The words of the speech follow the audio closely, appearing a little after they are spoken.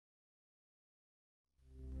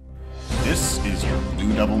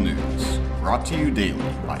Blue Devil News, brought to you daily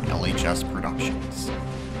by LHS Productions.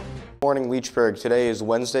 Good morning, Leechburg. Today is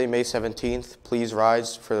Wednesday, May 17th. Please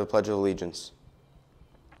rise for the Pledge of Allegiance.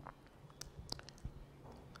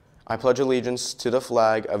 I pledge allegiance to the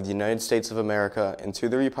flag of the United States of America and to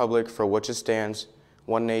the republic for which it stands,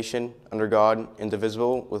 one nation, under God,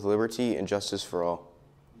 indivisible, with liberty and justice for all.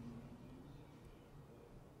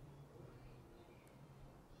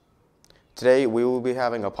 Today we will be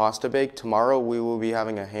having a pasta bake. Tomorrow we will be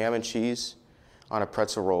having a ham and cheese on a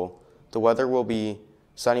pretzel roll. The weather will be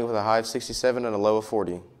sunny with a high of 67 and a low of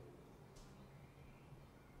 40.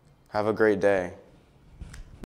 Have a great day.